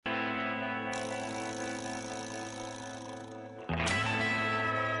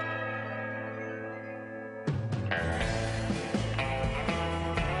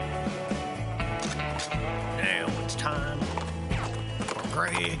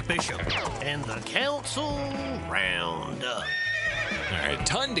Greg Bishop and the Council Roundup. All right,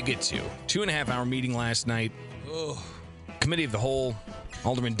 ton to get to. 2.5-hour meeting last night. Committee of the Whole,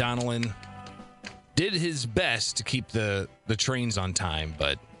 Alderman Donnellan did his best to keep the trains on time,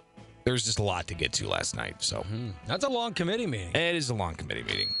 but there's just a lot to get to last night. So That's a long committee meeting. It is a long committee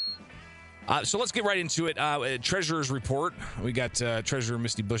meeting. So let's get right into it. Treasurer's report. We got Treasurer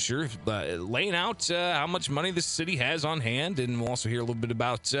Misty Busher laying out how much money the city has on hand, and we'll also hear a little bit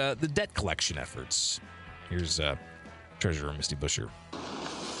about the debt collection efforts. Here's Treasurer Misty Busher.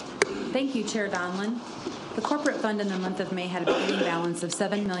 Thank you, Chair Donlin. The corporate fund in the month of May had a beginning balance of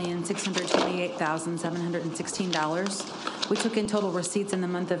 $7,628,716. We took in total receipts in the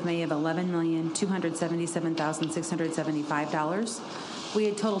month of May of $11,277,675. We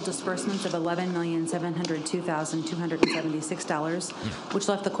had total disbursements of $11,702,276, which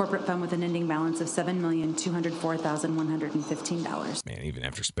left the corporate fund with an ending balance of $7,204,115. Man, even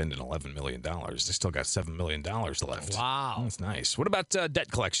after spending $11 million, they still got $7 million left. Wow. That's nice. What about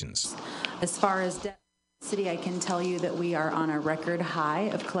debt collections? As far as debt, city, I can tell you that we are on a record high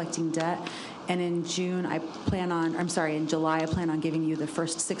of collecting debt. And in July, I plan on giving you the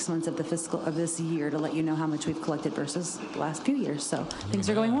first 6 months of this year to let you know how much we've collected versus the last few years. So things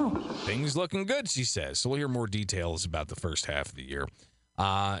are going well. Things looking good, she says. So we'll hear more details about the first half of the year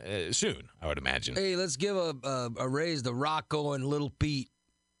soon, I would imagine. Hey, let's give a raise to Rocco and Little Pete.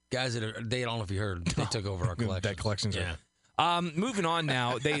 Guys, I don't know if you heard, they took over our collection. Debt collections. Yeah. Moving on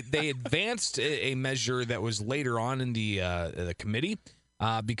now, they advanced a measure that was later on in the committee.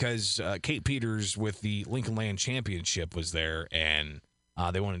 Because Kate Peters with the Lincoln Land Championship was there, and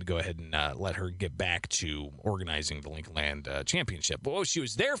they wanted to go ahead and let her get back to organizing the Lincoln Land Championship. But what she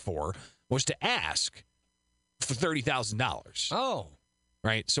was there for was to ask for $30,000. Oh.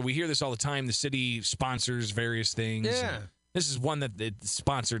 Right? So we hear this all the time. The city sponsors various things. Yeah. This is one that it's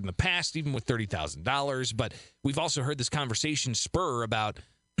sponsored in the past, even with $30,000. But we've also heard this conversation spur about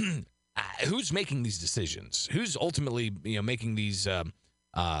who's making these decisions, who's ultimately making these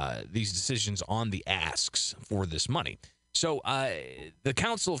decisions on the asks for this money. So the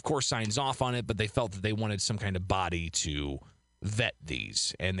council, of course, signs off on it, but they felt that they wanted some kind of body to vet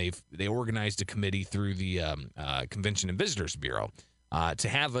these, and they organized a committee through the Convention and Visitors Bureau to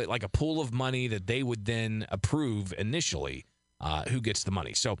have a pool of money that they would then approve initially who gets the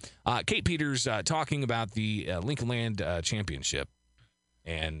money. So Kate Peters talking about the Lincoln Land Championship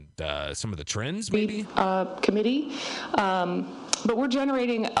and some of the trends, maybe? Committee. But we're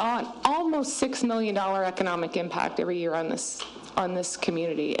generating almost $6 million economic impact every year on this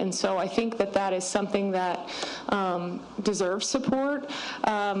community. And so I think that is something that deserves support.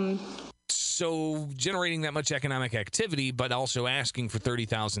 So generating that much economic activity, but also asking for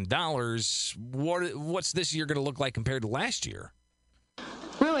 $30,000, what's this year going to look like compared to last year?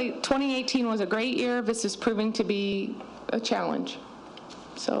 Really, 2018 was a great year. This is proving to be a challenge.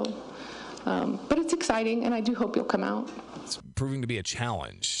 So, but it's exciting, and I do hope you'll come out. It's proving to be a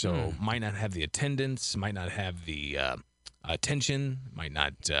challenge, so might not have the attendance, might not have the attention, might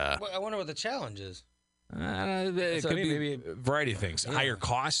not... I wonder what the challenge is. It could be maybe a variety of things. Yeah. Higher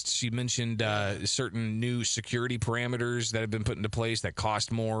costs. She mentioned certain new security parameters that have been put into place that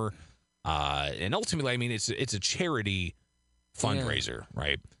cost more. And ultimately, I mean, it's a charity fundraiser,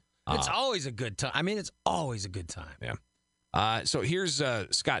 right? It's always a good time. It's always a good time. Yeah. So here's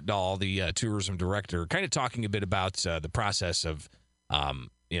Scott Dahl, the tourism director, kind of talking a bit about the process of,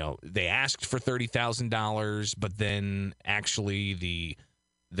 they asked for $30,000, but then actually the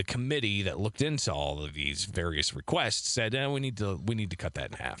committee that looked into all of these various requests said, we need to cut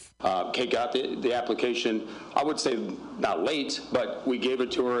that in half. Kate got the application, I would say not late, but we gave it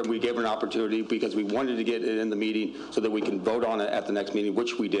to her and we gave her an opportunity because we wanted to get it in the meeting so that we can vote on it at the next meeting,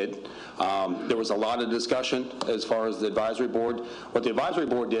 which we did. There was a lot of discussion as far as the advisory board. What the advisory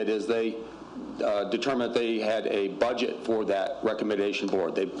board did is they determined they had a budget for that recommendation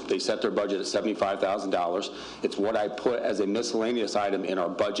board. They set their budget at $75,000. It's what I put as a miscellaneous item in our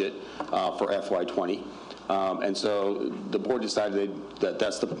budget for FY20. And so the board decided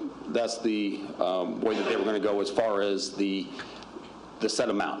that's the way that they were going to go as far as the set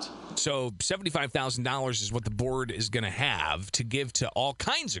amount. So $75,000 is what the board is going to have to give to all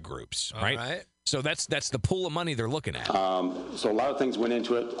kinds of groups, right? All right. So that's the pool of money they're looking at. So a lot of things went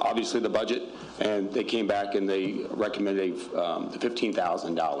into it. Obviously, the budget, and they came back and they recommended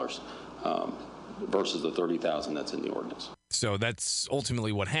 $15,000 versus the $30,000 that's in the ordinance. So that's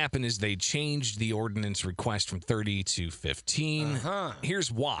ultimately what happened is they changed the ordinance request from 30 to 15.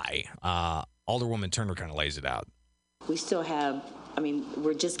 Here's why. Alderwoman Turner kind of lays it out. We still have,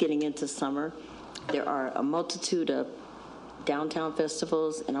 we're just getting into summer. There are a multitude of downtown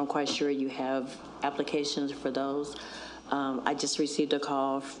festivals, and I'm quite sure you have applications for those. I just received a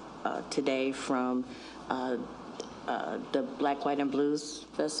call today from the Black, White, and Blues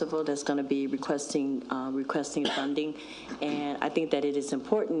Festival that's going to be requesting funding, and I think that it is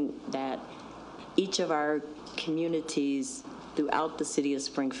important that each of our communities throughout the city of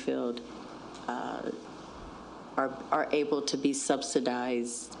Springfield are able to be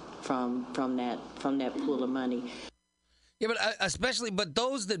subsidized from that pool of money. Yeah, but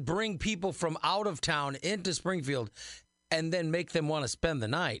those that bring people from out of town into Springfield and then make them want to spend the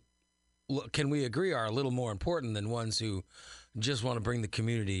night, can we agree, are a little more important than ones who just want to bring the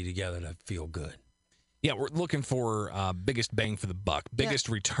community together to feel good. Yeah, we're looking for biggest bang for the buck, biggest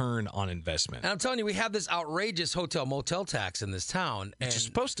return on investment. And I'm telling you, we have this outrageous hotel-motel tax in this town. Which is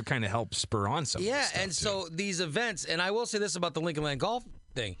supposed to kind of help spur on some of this stuff, and so these events, and I will say this about the Lincoln Land Golf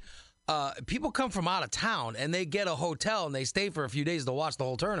thing, people come from out of town, and they get a hotel, and they stay for a few days to watch the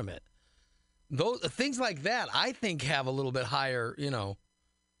whole tournament. Those things like that, I think, have a little bit higher,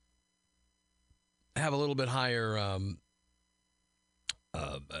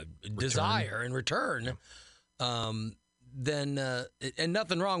 desire and return than and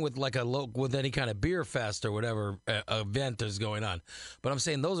nothing wrong with with any kind of beer fest or whatever event is going on. But I'm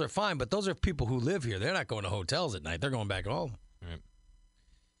saying those are fine, but those are people who live here. They're not going to hotels at night. They're going back home. Right.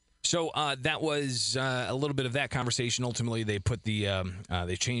 So that was a little bit of that conversation. Ultimately, they put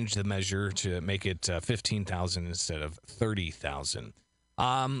they changed the measure to make it $15,000 instead of $30,000.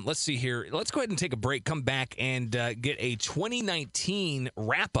 Let's see here. Let's go ahead and take a break, come back, and get a 2019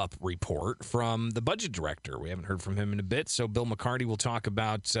 wrap-up report from the budget director. We haven't heard from him in a bit, so Bill McCarty will talk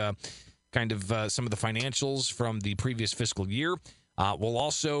about some of the financials from the previous fiscal year. We'll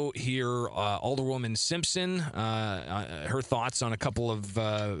also hear Alderwoman Simpson, her thoughts on a couple of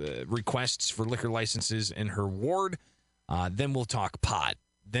requests for liquor licenses in her ward. Then we'll talk pot.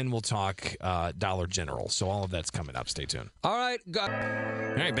 Then we'll talk Dollar General. So all of that's coming up. Stay tuned. All right. All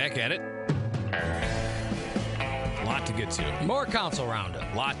right, back at it. A lot to get to. More council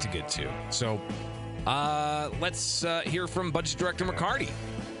roundup. A lot to get to. So let's hear from Budget Director McCarty,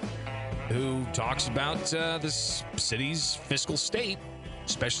 who talks about this city's fiscal state,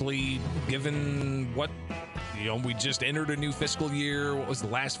 especially given what, we just entered a new fiscal year. What was the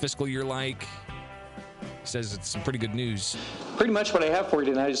last fiscal year like? He says it's some pretty good news. Pretty much what I have for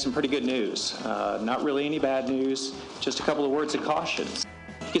you tonight is some pretty good news. Not really any bad news, just a couple of words of caution.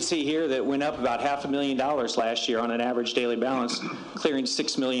 You can see here that it went up about $500,000 last year on an average daily balance, clearing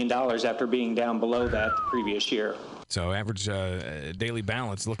 $6 million after being down below that the previous year. So average daily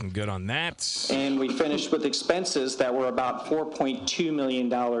balance looking good on that. And we finished with expenses that were about $4.2 million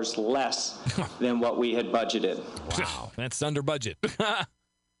less than what we had budgeted. Wow, that's under budget.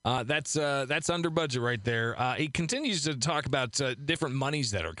 That's under budget right there. He continues to talk about different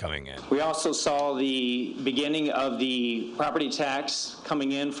monies that are coming in. We also saw the beginning of the property tax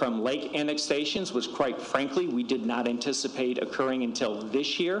coming in from lake annexations, which quite frankly we did not anticipate occurring until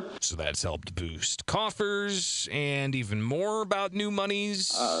this year. So that's helped boost coffers, and even more about new monies.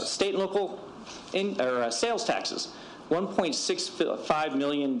 State and local sales taxes, $1.65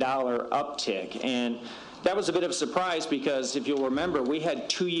 million uptick, and that was a bit of a surprise because, if you'll remember, we had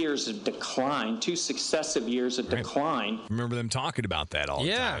 2 years of decline, 2 successive years of decline. Remember them talking about that all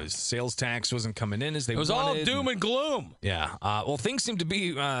the time. Sales tax wasn't coming in as they wanted. It was all doom and gloom. Yeah. Well, things seem to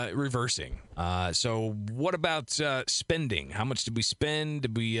be reversing. So what about spending? How much did we spend?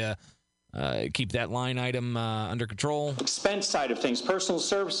 Did we keep that line item under control? Expense side of things, personal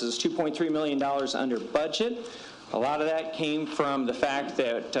services, $2.3 million under budget. A lot of that came from the fact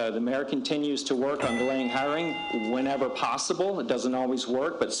that the mayor continues to work on delaying hiring whenever possible. It doesn't always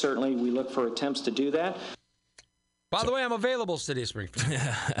work, but certainly we look for attempts to do that. By the way, I'm available, City of Springfield.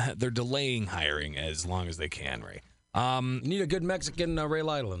 They're delaying hiring as long as they can, Ray. Need a good Mexican Ray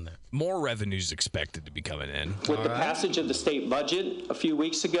Lytle in there. More revenues expected to be coming in. With the passage of the state budget a few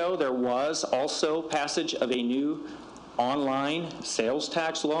weeks ago, there was also passage of a new online sales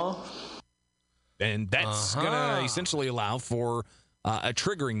tax law. And that's going to essentially allow for a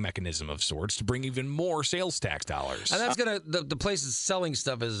triggering mechanism of sorts to bring even more sales tax dollars. And that's going to, the places selling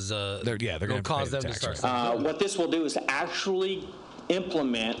stuff is, they're going to cause them to start. What this will do is actually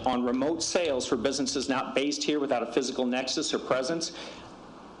implement on remote sales for businesses not based here without a physical nexus or presence,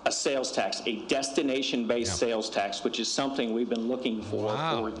 a sales tax, a destination-based sales tax, which is something we've been looking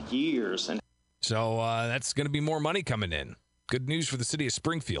for years. And so that's going to be more money coming in. Good news for the city of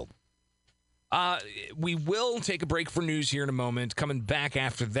Springfield. We will take a break for news here in a moment. Coming back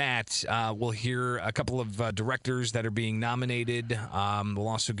after that, we'll hear a couple of directors that are being nominated. We'll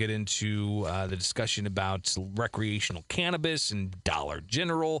also get into the discussion about recreational cannabis and Dollar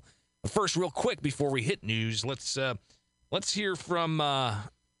General. But first, real quick, before we hit news, let's hear from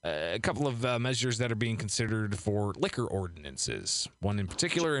a couple of measures that are being considered for liquor ordinances. One in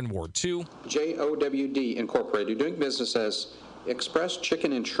particular in Ward 2. JOWD Incorporated, doing business as Express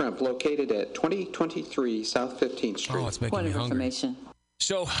Chicken and Shrimp, located at 2023 South 15th Street. Oh, it's making Point me of hungry. information.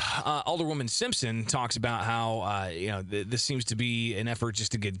 So, Alderwoman Simpson talks about how, this seems to be an effort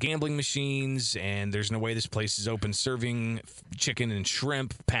just to get gambling machines, and there's no way this place is open serving chicken and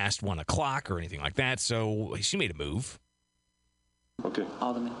shrimp past 1 o'clock or anything like that. So, she made a move. Okay.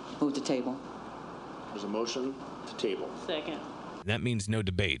 Alderman, move the table. There's a motion to table. Second. That means no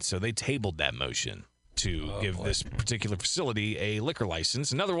debate. So, they tabled that motion to give this particular facility a liquor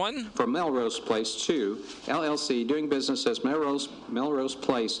license. Another one. From Melrose Place 2, LLC, doing business as Melrose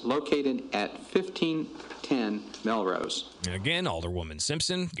Place, located at 1510 Melrose. And again, Alderwoman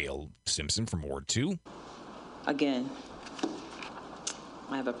Simpson, Gail Simpson from Ward 2. Again,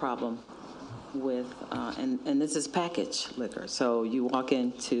 I have a problem with, and this is packaged liquor. So you walk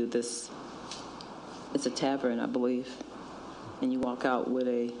into this, it's a tavern, I believe, and you walk out with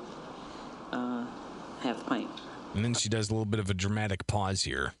a half pint. And then she does a little bit of a dramatic pause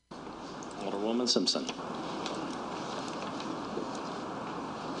here. Alderwoman Simpson.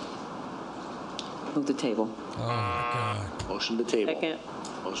 Move the table. Oh, my God. Motion to table. Second.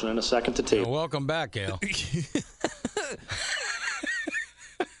 Motion and a second to table. Welcome back, Gail.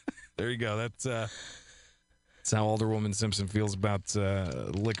 There you go. That's how Alderwoman Simpson feels about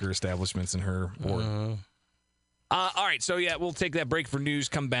liquor establishments in her ward. All right, so yeah, we'll take that break for news,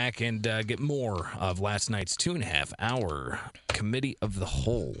 come back, and get more of last night's 2.5-hour Committee of the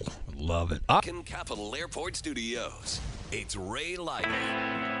Whole. Love it. In Capitol Airport Studios, it's Ray Lighter.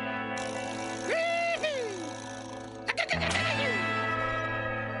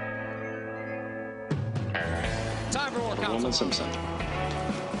 Time for more Alderwoman Simpson.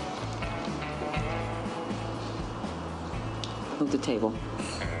 Move the table.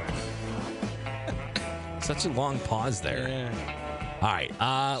 Such a long pause there. Yeah. All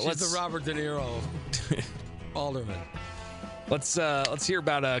right, She's let's the Robert De Niro alderman. let's hear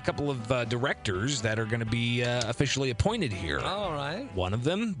about a couple of directors that are going to be officially appointed here. All right. One of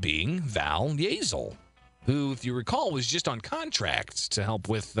them being Val Yazel, who, if you recall, was just on contract to help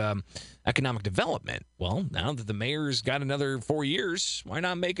with economic development. Well, now that the mayor's got another 4 years, why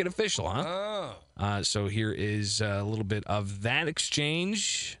not make it official, huh? Oh. So here is a little bit of that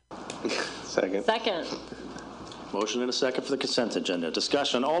exchange. Second. Second. Motion and a second for the consent agenda.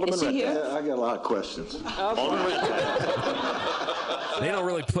 Discussion. Alderman Is she Redpath. here? I got a lot of questions. Alderman Redpath. They don't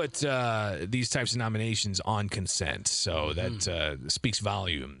really put these types of nominations on consent, so that speaks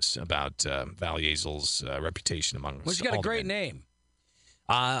volumes about Val Yazel's reputation among Well, she's got a great name.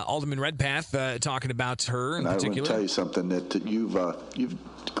 Alderman Redpath talking about her in And I want particular. to tell you something that you've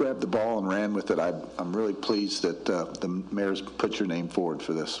grabbed the ball and ran with it. I'm really pleased that the mayor's put your name forward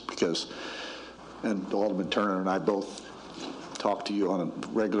for this and Alderman Turner and I both talk to you on a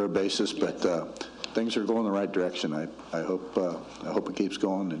regular basis, but things are going the right direction. I hope it keeps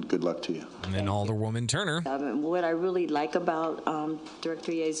going, and good luck to you. And then Alderwoman Turner. What I really like about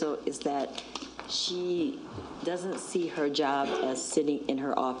Director Yazel is that she doesn't see her job as sitting in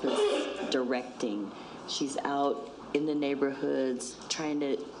her office directing. She's out in the neighborhoods trying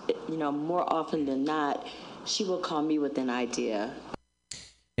to, more often than not, she will call me with an idea.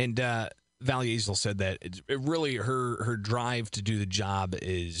 And Val Yazel said that it really her drive to do the job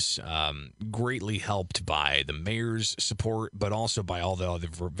is greatly helped by the mayor's support, but also by all the other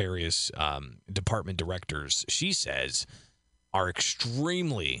various department directors, she says, are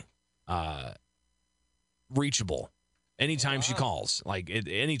extremely reachable anytime she calls. Like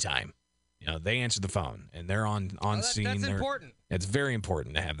anytime, they answer the phone and they're on scene. That's important. It's very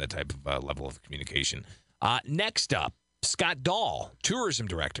important to have that type of level of communication. Next up, Scott Dahl, tourism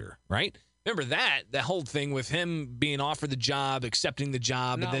director, right? Remember that whole thing with him being offered the job, accepting the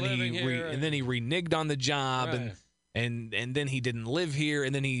job, Not and then he reneged on the job, Right. and then he didn't live here,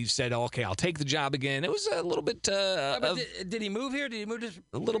 and then he said, "Okay, I'll take the job again." It was a little bit Did he move here? Did he move to?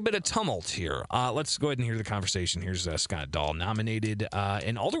 a little bit of tumult here. Let's go ahead and hear the conversation. Here's Scott Dahl nominated,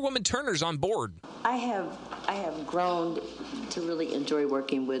 and Alderwoman Turner's on board. I have grown to really enjoy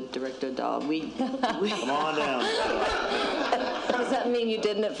working with Director Dahl. Come on down. Does that mean you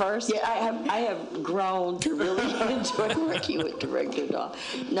didn't at first? Yeah, I have grown to really enjoy working with Director Dahl.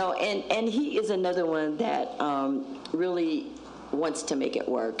 No, and he is another one that really wants to make it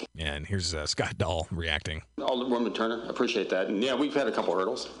work. Yeah, and here's Scott Dahl reacting. Alderwoman Turner, appreciate that. And yeah, we've had a couple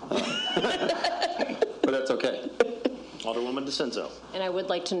hurdles, but that's okay. Alderwoman DeCenzo. And I would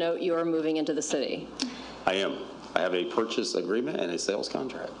like to note you are moving into the city. I am. I have a purchase agreement and a sales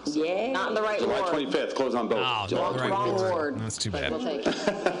contract. Yeah. Not in the right July ward. 25th, close on both. Oh, July not the right 25th. ward. That's too bad. We'll take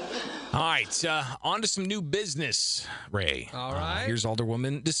it. All right, on to some new business, Ray. All right. Here's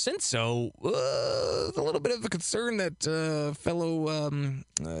Alderwoman DeCenzo. A little bit of a concern that fellow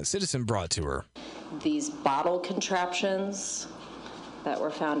citizen brought to her. These bottle contraptions that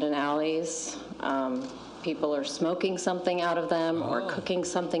were found in alleys, people are smoking something out of them or cooking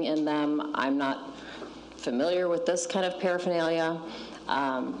something in them. I'm not familiar with this kind of paraphernalia,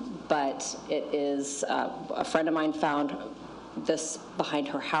 but it is a friend of mine found this behind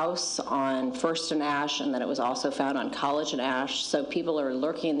her house on First and Ash, and then it was also found on College and Ash. So people are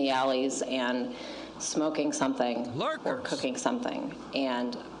lurking in the alleys and smoking something or cooking something.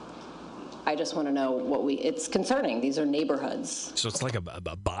 And I just want to know it's concerning. These are neighborhoods. So it's like a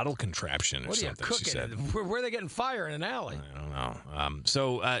bottle contraption or What are you something, she cooking? said. Where are they getting fire in an alley? I don't know.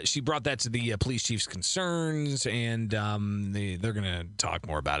 So she brought that to the police chief's concerns, and they're going to talk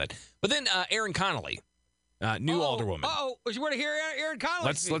more about it. But then Erin Connolly, new alderwoman. You want to hear Erin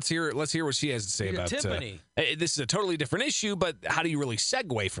Connolly? Let's hear what she has to say about Tiffany. This is a totally different issue, but how do you really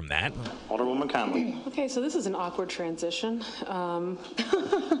segue from that? Alderwoman Conley. Okay, so this is an awkward transition.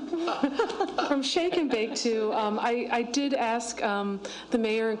 From shake and bake to, I did ask the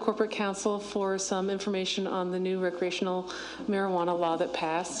mayor and corporate council for some information on the new recreational marijuana law that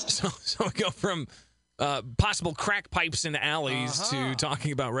passed. So we go from possible crack pipes in alleys to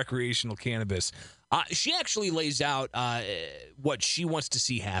talking about recreational cannabis. She actually lays out what she wants to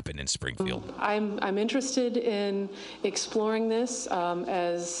see happen in Springfield. I'm interested in exploring this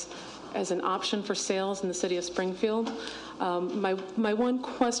as an option for sales in the city of Springfield. My one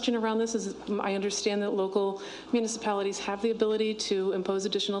question around this is I understand that local municipalities have the ability to impose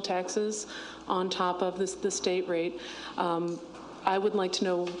additional taxes on top of the state rate. I would like to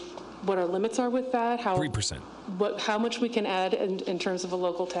know what our limits are with that. 3%. How much we can add in terms of a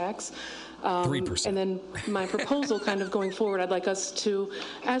local tax. 3%. And then my proposal kind of going forward, I'd like us to,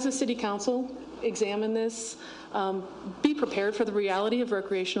 as a city council, examine this, be prepared for the reality of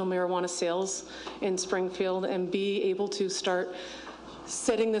recreational marijuana sales in Springfield, and be able to start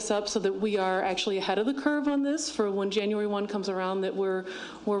setting this up so that we are actually ahead of the curve on this for when January 1 comes around, that we're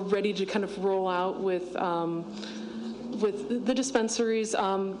ready to kind of roll out with the dispensaries.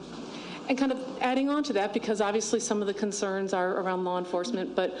 And kind of adding on to that, because obviously some of the concerns are around law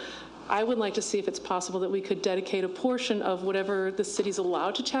enforcement, but I would like to see if it's possible that we could dedicate a portion of whatever the city's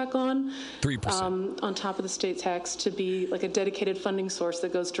allowed to tack on 3% on top of the state tax to be like a dedicated funding source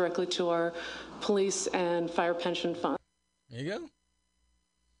that goes directly to our police and fire pension fund. There you go.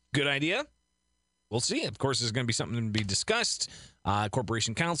 Good idea. We'll see. Of course, there's going to be something to be discussed.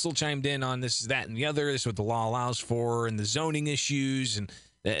 Corporation Council chimed in on this, that, and the other. This is what the law allows for, and the zoning issues. And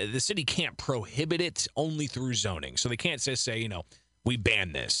the city can't prohibit it, only through zoning. So they can't just say, we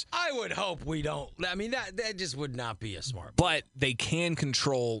ban this. I would hope we don't. I mean, that just would not be a smart. But they can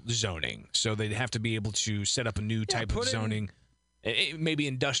control zoning. So they'd have to be able to set up a new type of zoning. Maybe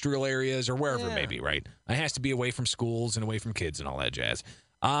industrial areas or wherever it may be, right? It has to be away from schools and away from kids and all that jazz.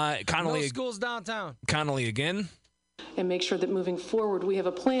 Connolly, no schools downtown. Connolly again. And make sure that moving forward we have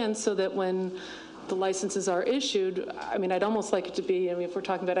a plan so that when the licenses are issued, I mean, I'd almost like it to be, if we're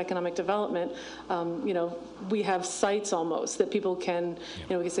talking about economic development, we have sites almost that people can,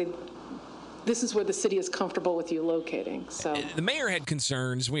 we can say, this is where the city is comfortable with you locating. So the mayor had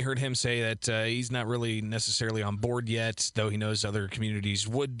concerns. We heard him say that he's not really necessarily on board yet, though he knows other communities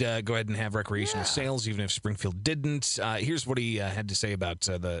would go ahead and have recreational sales, even if Springfield didn't. Here's what he had to say about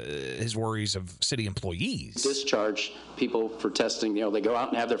his worries of city employees. Discharge people for testing. They go out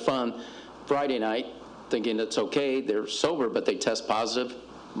and have their fun Friday night thinking it's okay. They're sober, but they test positive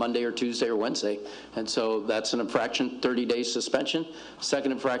Monday or Tuesday or Wednesday. And so that's an infraction, 30-day suspension.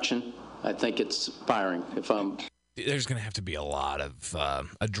 Second infraction, I think it's firing. There's going to have to be a lot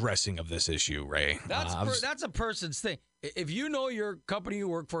of addressing of this issue, Ray. That's a person's thing. If you know your company you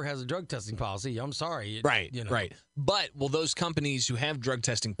work for has a drug testing policy, I'm sorry. Right. But will those companies who have drug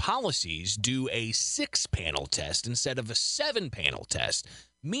testing policies do a 6-panel test instead of a 7-panel test?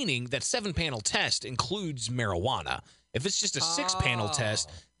 Meaning that 7-panel test includes marijuana. If it's just a 6-panel test,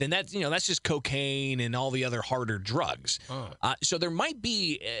 then that's just cocaine and all the other harder drugs. So there might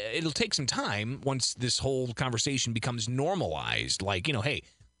be, it'll take some time once this whole conversation becomes normalized. Like, hey,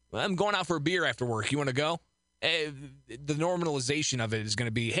 I'm going out for a beer after work. You want to go? The normalization of it is going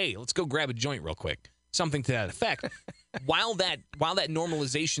to be, hey, let's go grab a joint real quick. something to that effect. While that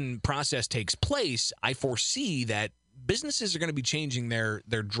normalization process takes place, I foresee that businesses are going to be changing their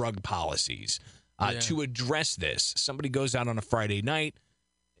drug policies to address this. Somebody goes out on a Friday night,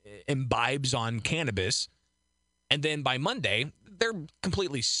 imbibes on cannabis, and then by Monday, they're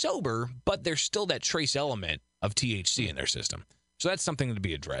completely sober, but there's still that trace element of THC in their system. So that's something to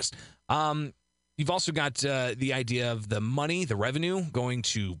be addressed. You've also got the idea of the money, the revenue, going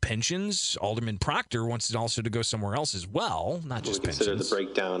to pensions. Alderman Proctor wants it also to go somewhere else as well, not just pensions. Consider the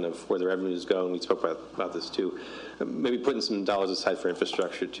breakdown of where the revenues go, and we spoke about this too. Maybe putting some dollars aside for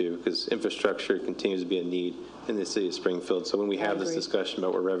infrastructure too, because infrastructure continues to be a need in the city of Springfield. So when we have this discussion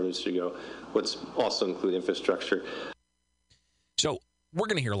about where revenues should go, let's also include infrastructure. So we're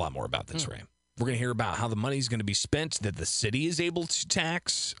going to hear a lot more about this, Ray. We're going to hear about how the money is going to be spent that the city is able to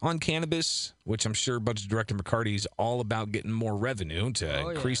tax on cannabis, which I'm sure Budget Director McCarty is all about getting more revenue to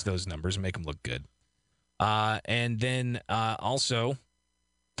increase those numbers and make them look good. And then also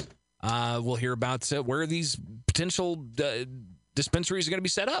we'll hear about where these potential dispensaries are going to be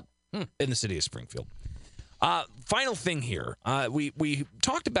set up in the city of Springfield. Final thing here. We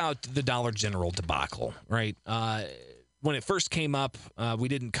talked about the Dollar General debacle, right? When it first came up, we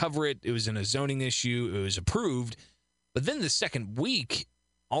didn't cover it. It was in a zoning issue. It was approved. But then the second week,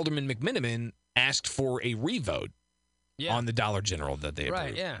 Alderman McMiniman asked for a revote on the Dollar General that they approved.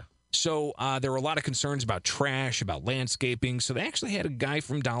 Right, yeah. So there were a lot of concerns about trash, about landscaping. So they actually had a guy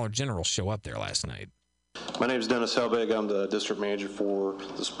from Dollar General show up there last night. My name is Dennis Helbig. I'm the district manager for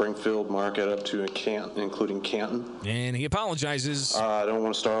the Springfield market up to including Canton. And he apologizes. I don't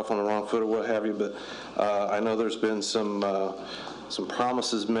want to start off on the wrong foot or what have you, but I know there's been some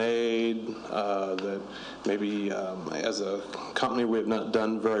promises made that maybe as a company we have not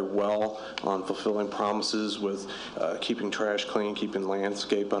done very well on fulfilling promises with keeping trash clean, keeping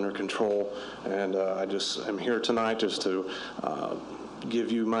landscape under control. And I just am here tonight just to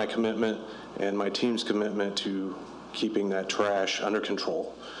give you my commitment and my team's commitment to keeping that trash under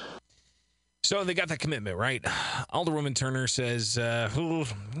control. So they got that commitment, right? Alderwoman Turner says,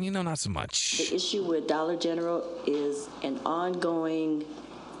 not so much. The issue with Dollar General is an ongoing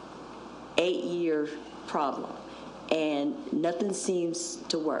 8-year problem, and nothing seems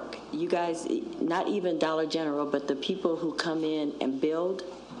to work. You guys, not even Dollar General, but the people who come in and build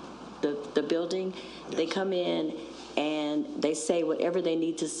the building, they come in and they say whatever they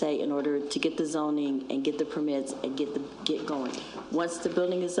need to say in order to get the zoning and get the permits and get going. Once the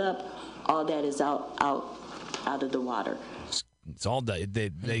building is up, all that is out of the water. It's all done.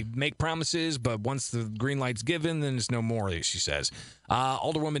 They make promises, but once the green light's given, then there's no more, she says.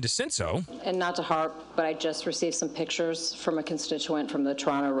 Alderwoman DeCenso. And not to harp, but I just received some pictures from a constituent from the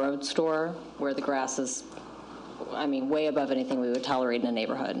Toronto Road store where the grass is, way above anything we would tolerate in a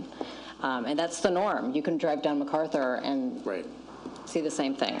neighborhood. And that's the norm. You can drive down MacArthur and see the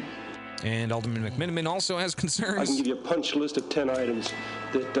same thing. And Alderman McMiniman also has concerns. I can give you a punch list of 10 items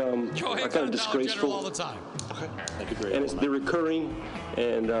that are kind of disgraceful. All the time. Okay. Thank you very much. They're recurring,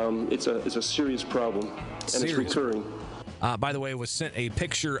 and it's a serious problem, and it's recurring. By the way, was sent a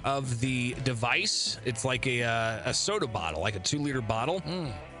picture of the device. It's like a soda bottle, like a 2-liter bottle.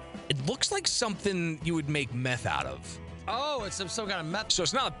 It looks like something you would make meth out of. Oh, it's some kind of meth. So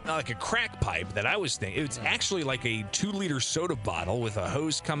it's not like a crack pipe that I was thinking. It's actually like a 2-liter soda bottle with a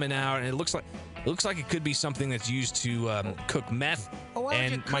hose coming out, and it looks like it could be something that's used to cook meth.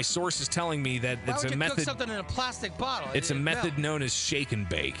 And my source is telling me that it's a method. Cook something in a plastic bottle? It's a method known as shake and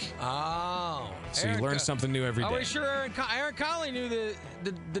bake. Oh, so you learn something new every day. Are we sure Aaron Conley knew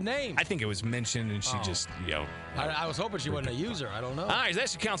the name? I think it was mentioned, and she just I was hoping she wasn't a user. I don't know. All right,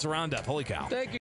 that's your Council Roundup. Holy cow! Thank you.